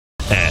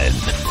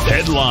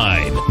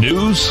Headline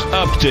News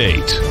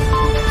Update.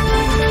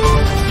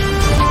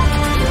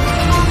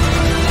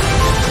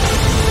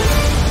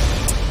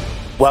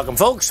 Welcome,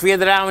 folks. We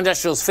had the Dow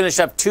Industrials finish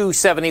up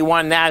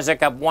 271,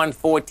 Nasdaq up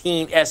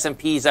 114,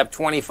 S&P's up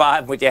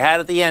 25. What you had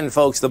at the end,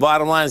 folks, the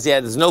bottom line is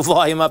there's no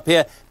volume up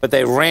here, but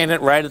they ran it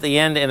right at the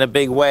end in a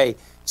big way.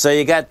 So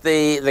you got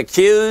the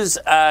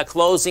Qs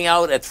closing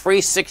out at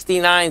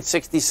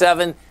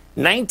 369.67,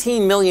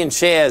 19 million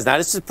shares. Now,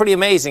 this is pretty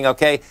amazing,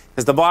 okay,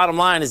 because the bottom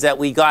line is that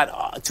we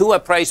got to a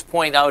price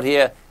point out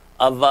here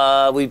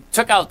of, we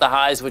took out the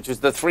highs, which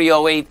was the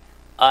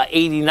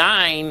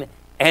 308.89.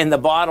 And the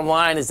bottom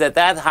line is that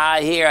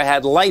high here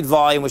had light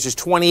volume, which is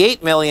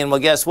 28 million. Well,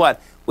 guess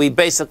what? We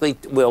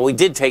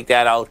did take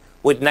that out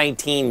with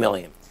 19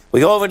 million. We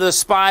go over to the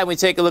SPY and we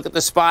take a look at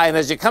the SPY. And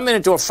as you come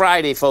into a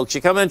Friday, folks,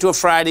 you come into a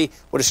Friday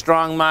with a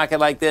strong market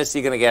like this,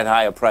 you're going to get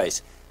higher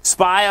price.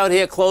 SPY out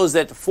here closed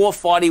at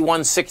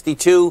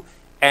 441.62.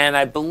 And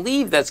I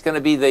believe that's going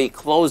to be the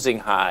closing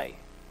high.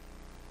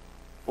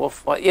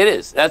 It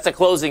is. That's a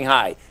closing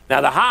high.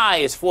 Now, the high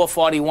is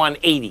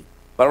 441.80.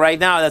 But right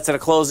now, that's at a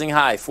closing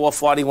high,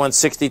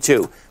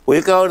 441.62.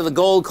 We go to the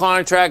gold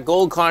contract.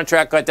 Gold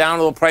contract got down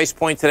to a price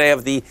point today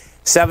of the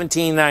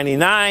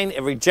 $17.99.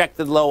 It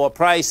rejected lower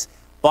price.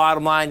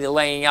 Bottom line, you're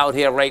laying out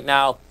here right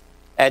now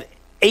at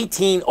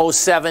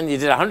 $18.07. You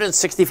did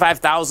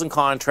 165,000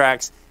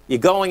 contracts. You're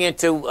going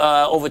into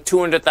over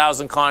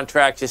 200,000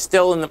 contracts. You're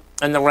still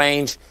in the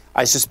range.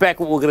 I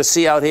suspect what we're going to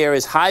see out here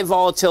is high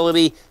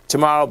volatility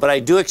tomorrow. But I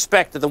do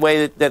expect that the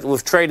way that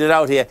we've traded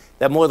out here,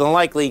 that more than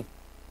likely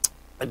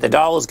the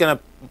dollar's going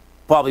to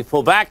probably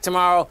pull back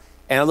tomorrow,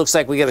 and it looks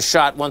like we get a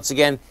shot once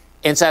again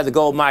inside the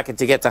gold market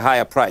to get to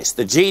higher price.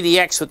 The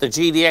GDX, what the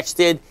GDX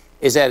did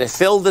is that it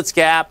filled its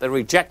gap. It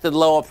rejected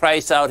lower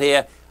price out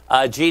here.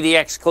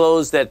 GDX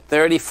closed at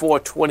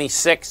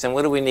 34.26, and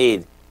what do we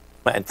need?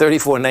 At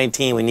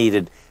 34.19 we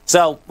needed.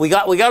 So we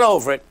got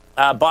over it.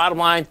 Bottom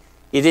line,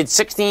 you did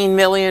 14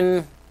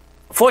 million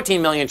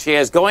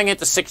shares going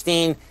into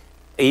 16.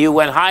 You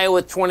went higher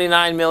with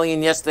 29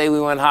 million. Yesterday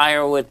we went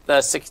higher with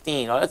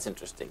 16. Oh, that's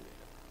interesting.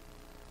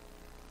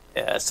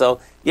 Yeah, so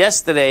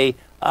yesterday,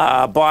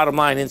 bottom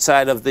line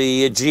inside of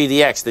the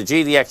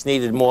GDX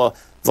needed more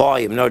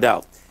volume, no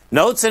doubt.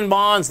 Notes and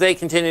bonds, they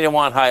continue to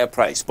want higher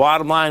price.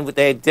 Bottom line, what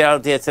they did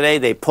out there today,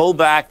 they pulled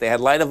back. They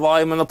had lighter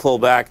volume on the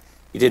pullback.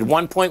 You did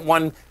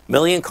 1.1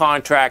 million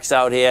contracts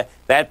out here.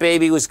 That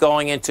baby was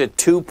going into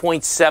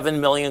 2.7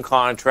 million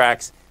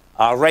contracts.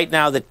 Right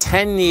now, the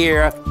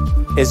 10-year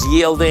is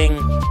yielding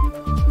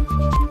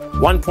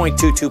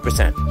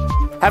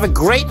 1.22%. Have a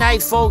great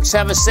night, folks.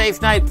 Have a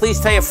safe night. Please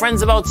tell your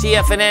friends about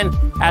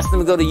TFNN. Ask them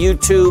to go to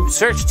YouTube,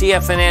 search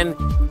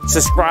TFNN,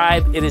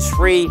 subscribe. It is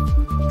free.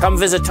 Come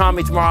visit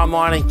Tommy tomorrow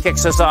morning.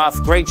 Kicks us off.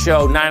 Great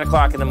show, 9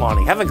 o'clock in the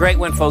morning. Have a great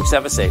one, folks.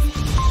 Have a safe.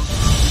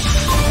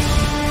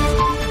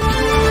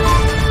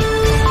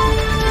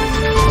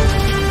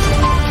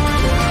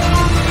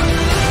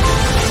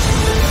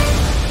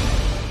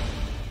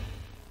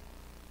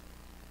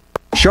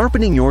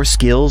 Sharpening your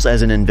skills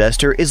as an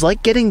investor is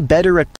like getting better at